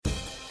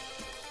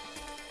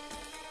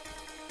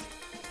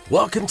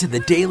Welcome to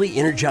the Daily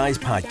Energize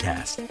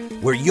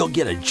Podcast, where you'll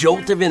get a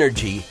jolt of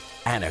energy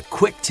and a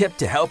quick tip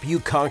to help you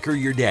conquer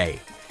your day.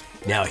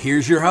 Now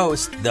here's your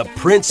host, the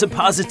Prince of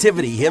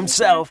Positivity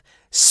himself,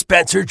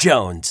 Spencer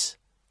Jones.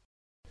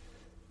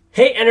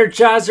 Hey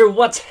Energizer,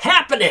 what's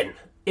happening?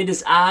 It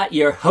is I,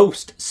 your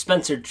host,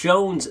 Spencer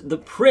Jones, the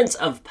Prince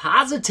of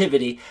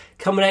Positivity,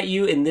 coming at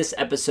you in this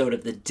episode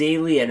of the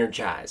Daily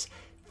Energize.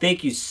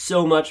 Thank you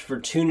so much for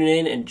tuning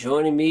in and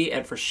joining me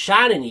and for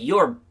shining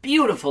your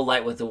beautiful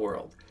light with the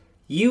world.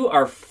 You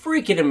are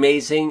freaking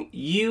amazing.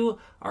 You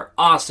are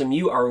awesome.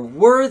 You are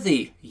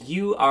worthy.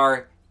 You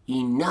are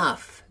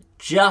enough.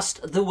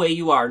 Just the way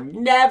you are.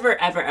 Never,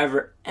 ever,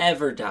 ever,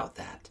 ever doubt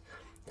that.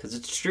 Because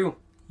it's true.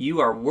 You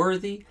are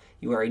worthy.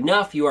 You are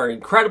enough. You are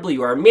incredible.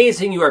 You are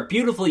amazing. You are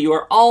beautiful. You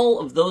are all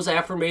of those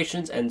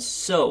affirmations and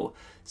so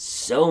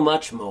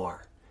much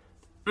more.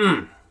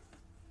 I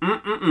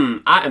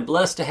am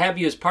blessed to have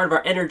you as part of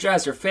our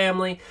Energizer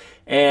family.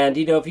 And,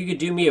 if you could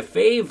do me a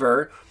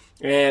favor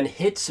and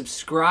hit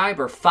subscribe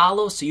or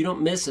follow so you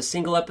don't miss a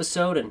single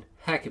episode. And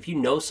heck, if you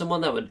know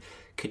someone that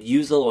could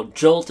use a little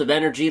jolt of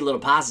energy, a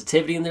little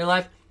positivity in their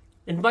life,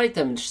 invite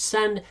them and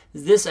send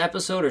this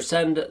episode or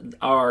send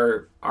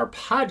our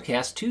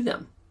podcast to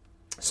them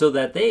so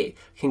that they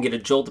can get a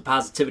jolt of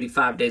positivity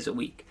 5 days a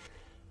week.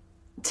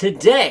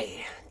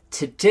 Today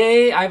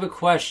I have a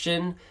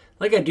question,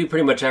 like I do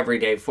pretty much every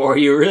day for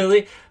you,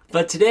 really.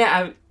 But today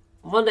I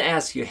want to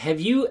ask you, have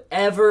you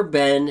ever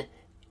been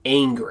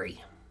angry?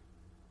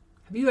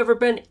 Have you ever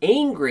been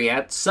angry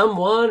at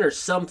someone or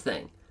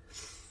something?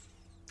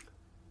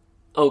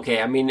 Okay,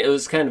 it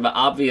was kind of an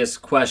obvious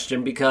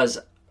question because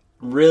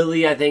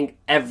really I think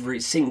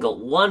every single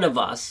one of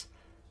us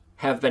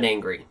have been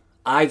angry.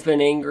 I've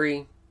been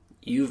angry.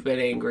 You've been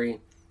angry.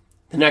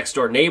 The next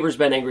door neighbor's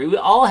been angry. We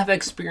all have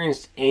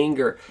experienced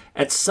anger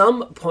at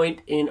some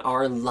point in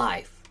our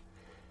life.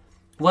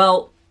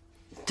 Well,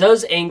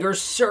 does anger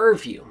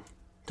serve you?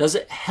 Does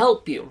it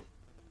help you?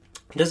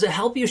 Does it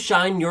help you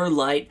shine your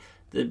light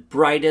the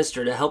brightest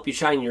or to help you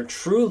shine your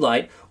true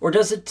light, or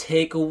does it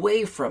take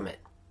away from it?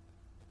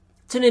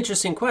 It's an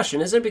interesting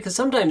question, isn't it? Because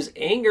sometimes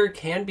anger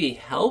can be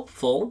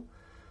helpful,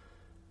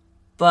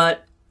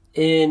 but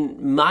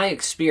in my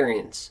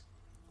experience,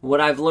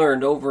 what I've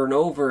learned over and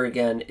over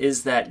again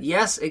is that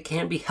yes, it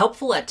can be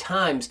helpful at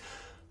times,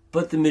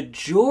 but the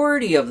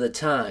majority of the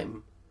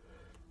time,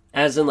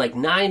 as in like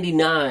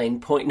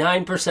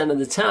 99.9% of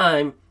the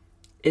time,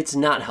 it's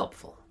not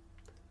helpful.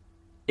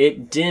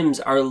 It dims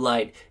our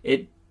light.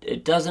 It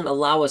doesn't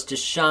allow us to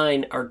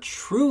shine our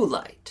true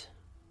light.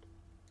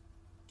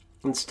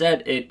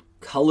 Instead, it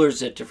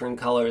colors it different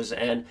colors,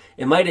 and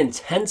it might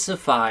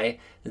intensify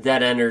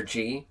that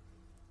energy,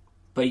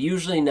 but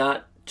usually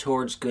not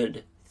towards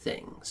good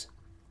things.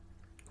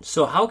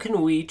 So how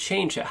can we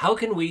change it? How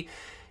can we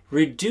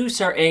reduce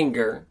our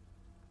anger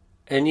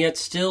and yet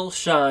still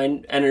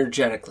shine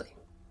energetically?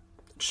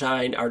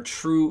 Shine our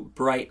true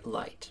bright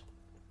light.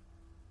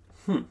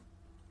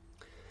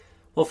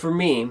 Well, for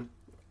me,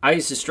 I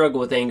used to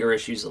struggle with anger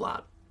issues a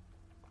lot.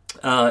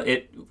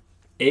 It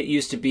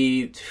used to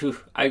be,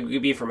 I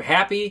could be from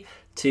happy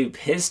to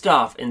pissed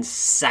off in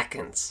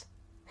seconds.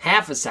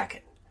 Half a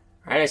second.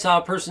 Right? I saw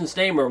a person's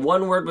name or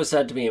one word was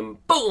said to me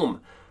and boom,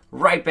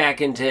 right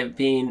back into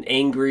being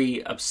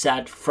angry,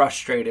 upset,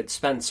 frustrated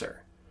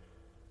Spencer.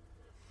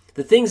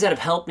 The things that have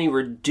helped me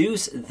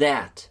reduce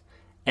that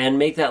and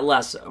make that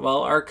less,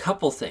 are a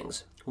couple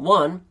things.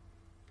 One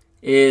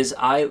is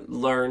I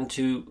learned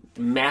to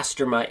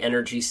master my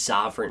energy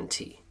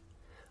sovereignty.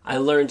 I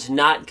learned to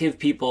not give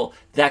people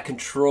that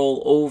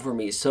control over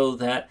me so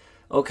that,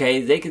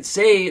 they could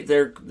say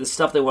the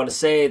stuff they want to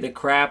say, the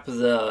crap,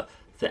 the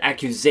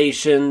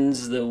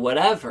accusations, the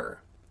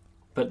whatever.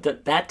 But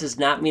that does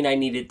not mean I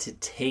needed to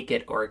take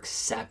it or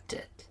accept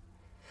it.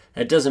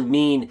 That doesn't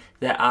mean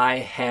that I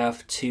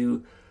have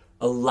to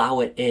allow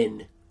it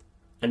in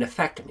and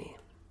affect me.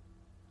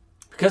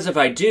 Because if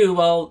I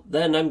do,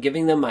 then I'm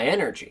giving them my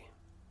energy.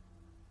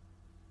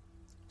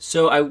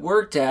 So I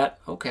worked at,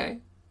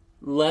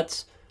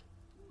 let's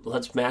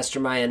master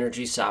my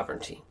energy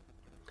sovereignty.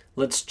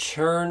 Let's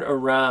churn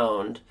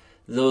around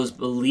those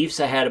beliefs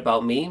I had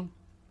about me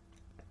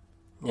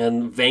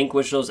and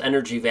vanquish those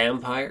energy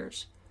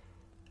vampires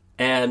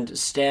and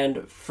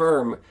stand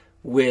firm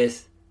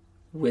with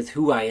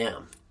who I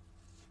am.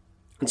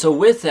 And so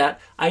with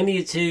that, I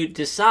need to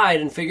decide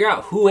and figure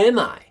out who am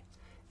I?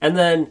 And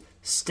then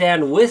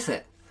stand with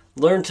it.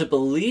 Learn to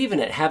believe in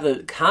it. Have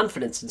the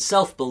confidence and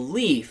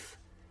self-belief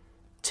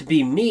to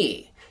be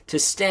me, to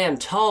stand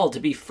tall,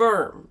 to be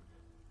firm,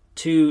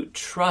 to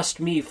trust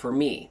me for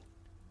me.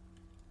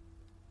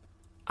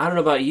 I don't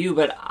know about you,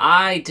 but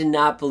I did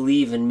not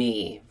believe in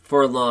me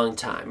for a long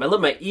time. I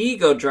let my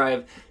ego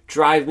drive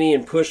me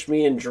and push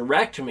me and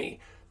direct me,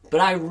 but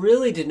I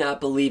really did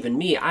not believe in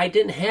me. I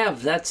didn't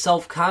have that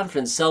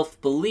self-confidence,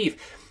 self-belief.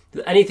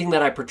 Anything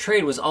that I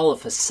portrayed was all a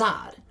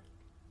facade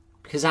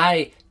because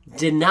I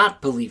did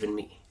not believe in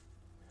me.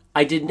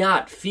 I did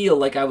not feel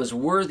like I was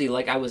worthy,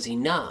 like I was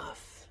enough.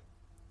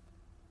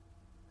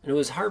 And it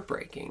was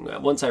heartbreaking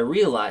once I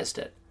realized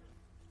it.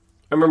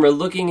 I remember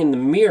looking in the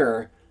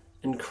mirror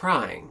and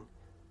crying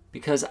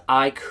because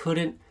I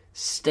couldn't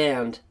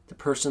stand the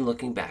person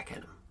looking back at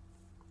him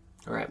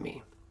or at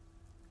me.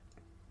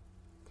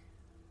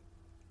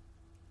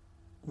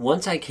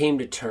 Once I came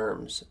to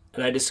terms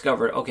and I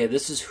discovered, okay,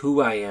 this is who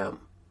I am.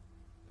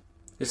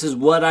 This is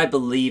what I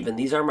believe in.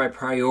 These are my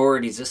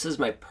priorities. This is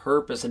my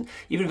purpose. And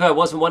even if I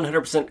wasn't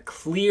 100%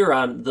 clear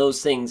on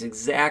those things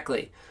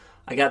exactly,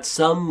 I got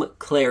some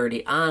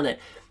clarity on it.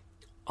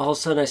 All of a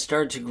sudden I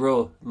started to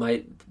grow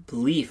my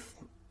belief,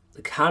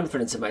 the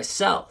confidence in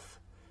myself.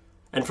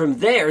 And from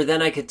there,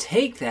 then I could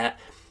take that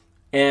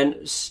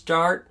and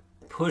start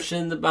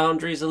pushing the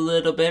boundaries a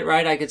little bit,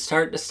 right? I could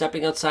start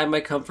stepping outside my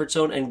comfort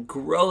zone and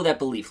grow that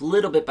belief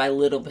little bit by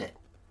little bit.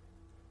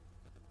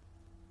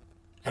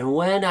 And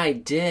when I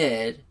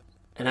did,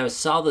 and I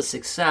saw the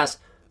success,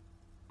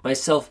 my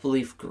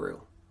self-belief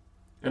grew.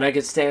 And I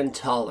could stand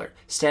taller,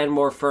 stand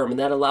more firm, and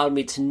that allowed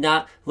me to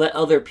not let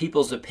other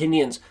people's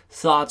opinions,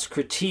 thoughts,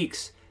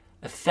 critiques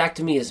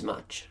affect me as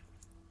much.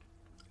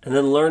 And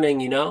then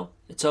learning,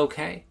 it's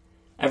okay.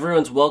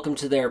 Everyone's welcome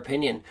to their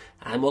opinion.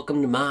 I'm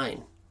welcome to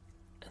mine.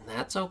 And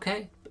that's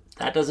okay. But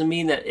that doesn't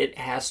mean that it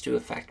has to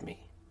affect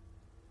me.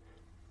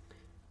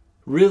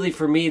 Really,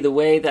 for me, the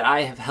way that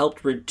I have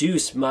helped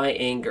reduce my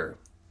anger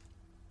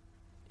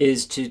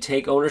is to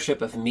take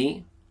ownership of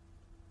me,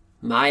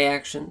 my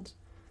actions,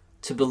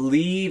 to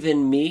believe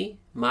in me,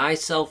 my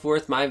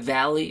self-worth, my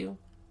value.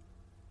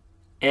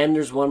 And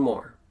there's one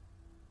more.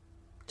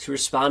 To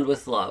respond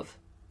with love.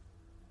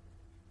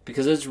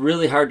 Because it's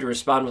really hard to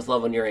respond with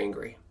love when you're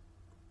angry.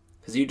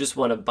 Because you just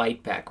want to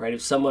bite back, right?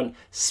 If someone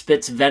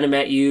spits venom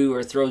at you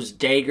or throws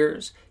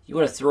daggers, you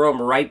want to throw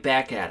them right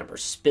back at them or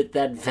spit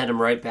that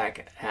venom right back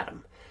at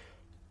them.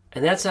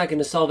 And that's not going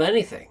to solve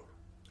anything.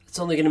 It's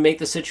only going to make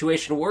the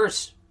situation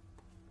worse.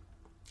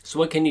 So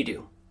what can you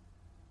do?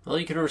 Well,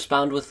 you can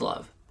respond with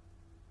love.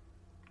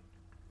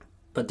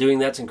 But doing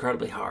that's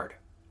incredibly hard.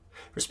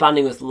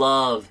 Responding with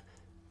love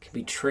can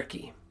be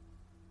tricky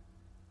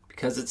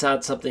because it's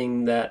not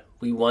something that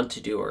we want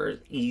to do or is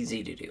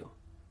easy to do.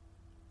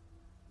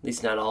 At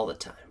least not all the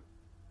time.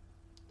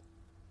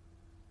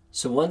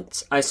 So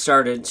once I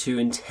started to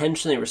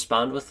intentionally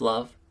respond with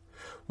love,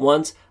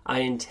 once I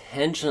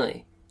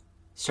intentionally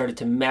started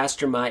to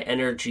master my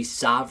energy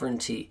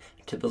sovereignty,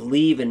 to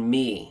believe in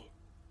me,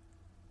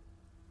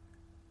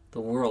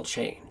 the world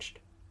changed.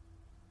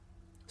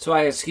 So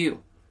I ask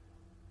you,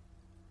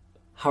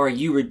 how are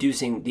you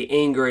reducing the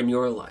anger in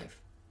your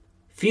life?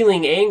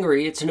 Feeling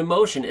angry, it's an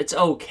emotion. It's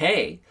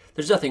okay.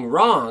 There's nothing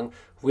wrong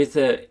with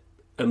the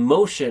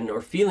emotion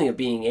or feeling of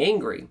being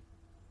angry.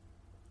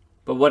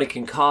 But what it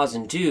can cause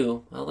and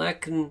do, well, that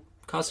can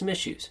cause some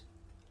issues.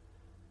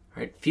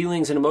 Right?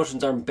 Feelings and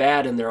emotions aren't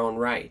bad in their own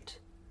right.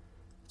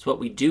 It's what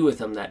we do with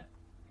them that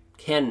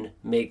can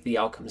make the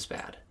outcomes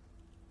bad.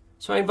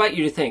 So I invite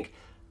you to think,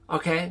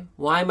 okay,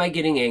 why am I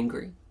getting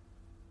angry?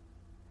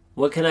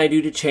 What can I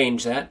do to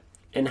change that?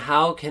 And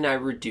how can I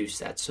reduce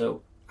that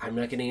so I'm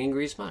not getting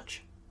angry as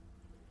much?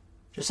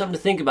 Just something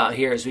to think about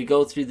here as we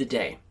go through the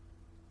day.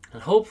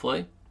 And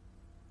hopefully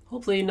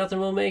nothing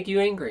will make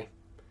you angry.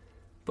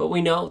 But we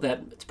know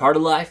that it's part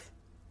of life.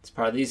 It's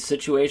part of these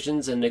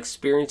situations and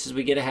experiences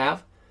we get to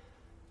have.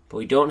 But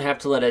we don't have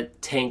to let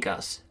it tank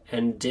us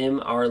and dim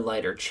our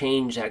light or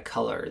change that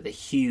color, the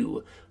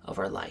hue of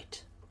our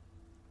light.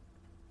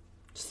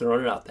 Just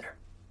throwing it out there.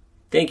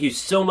 Thank you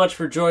so much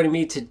for joining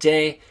me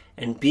today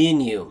and being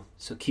you.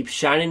 So keep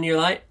shining your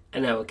light,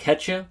 and I will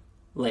catch you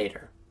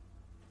later.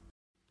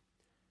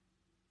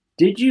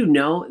 Did you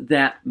know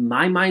that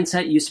my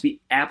mindset used to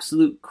be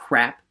absolute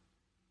crap?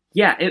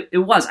 Yeah, it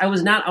was. I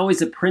was not always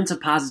the Prince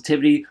of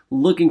Positivity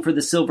looking for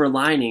the silver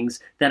linings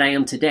that I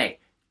am today.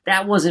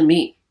 That wasn't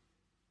me.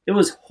 It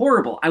was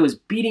horrible. I was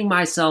beating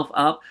myself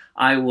up.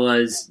 I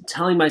was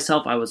telling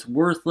myself I was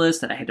worthless,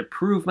 that I had to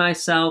prove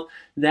myself,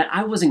 that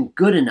I wasn't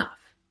good enough.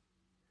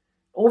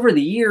 Over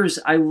the years,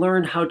 I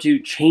learned how to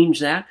change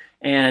that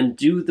and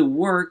do the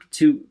work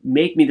to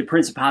make me the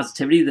Prince of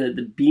Positivity,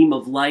 the beam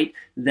of light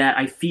that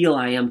I feel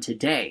I am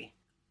today.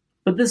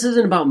 But this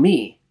isn't about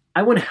me.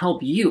 I want to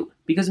help you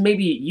because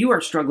maybe you are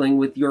struggling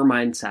with your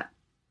mindset.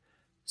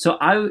 So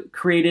I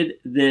created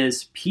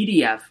this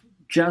PDF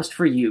just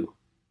for you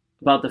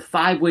about the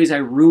 5 ways I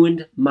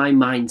ruined my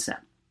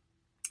mindset.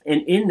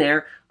 And in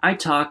there, I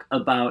talk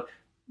about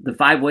the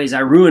 5 ways I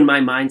ruined my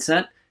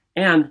mindset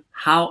and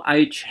how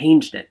I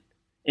changed it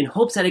in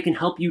hopes that it can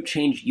help you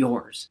change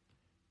yours.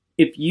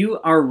 If you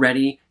are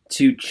ready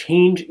to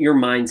change your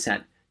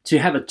mindset, to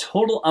have a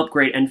total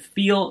upgrade and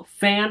feel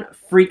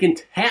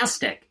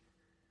fan-freaking-tastic,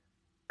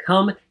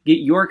 come get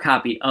your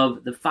copy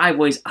of the 5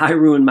 ways I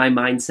ruined my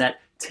mindset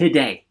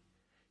today.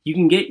 You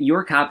can get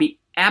your copy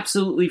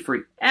absolutely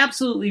free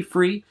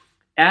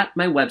at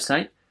my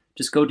website.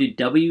 Just go to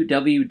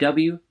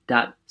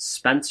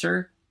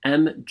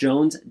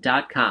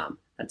www.spencermjones.com.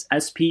 That's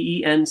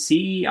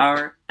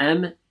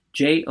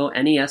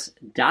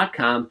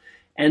SpencerMJones.com.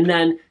 And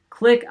then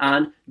click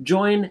on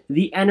Join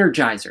the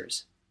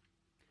Energizers.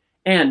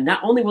 And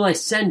not only will I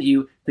send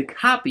you the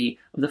copy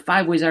of the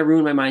 5 ways I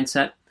ruined my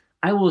mindset,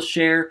 I will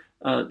share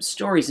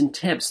stories and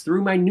tips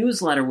through my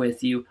newsletter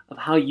with you of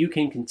how you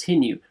can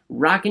continue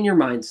rocking your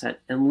mindset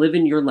and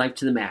living your life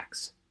to the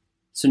max.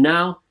 So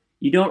now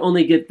you don't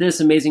only get this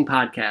amazing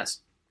podcast,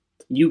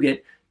 you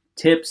get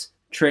tips,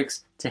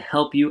 tricks to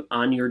help you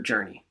on your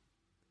journey.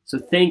 So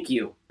thank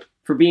you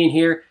for being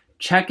here.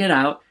 Check it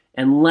out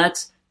and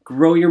let's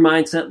grow your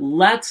mindset.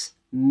 Let's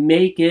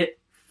make it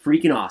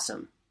freaking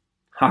awesome.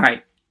 All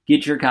right,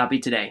 get your copy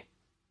today.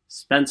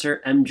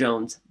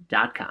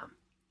 SpencerMJones.com.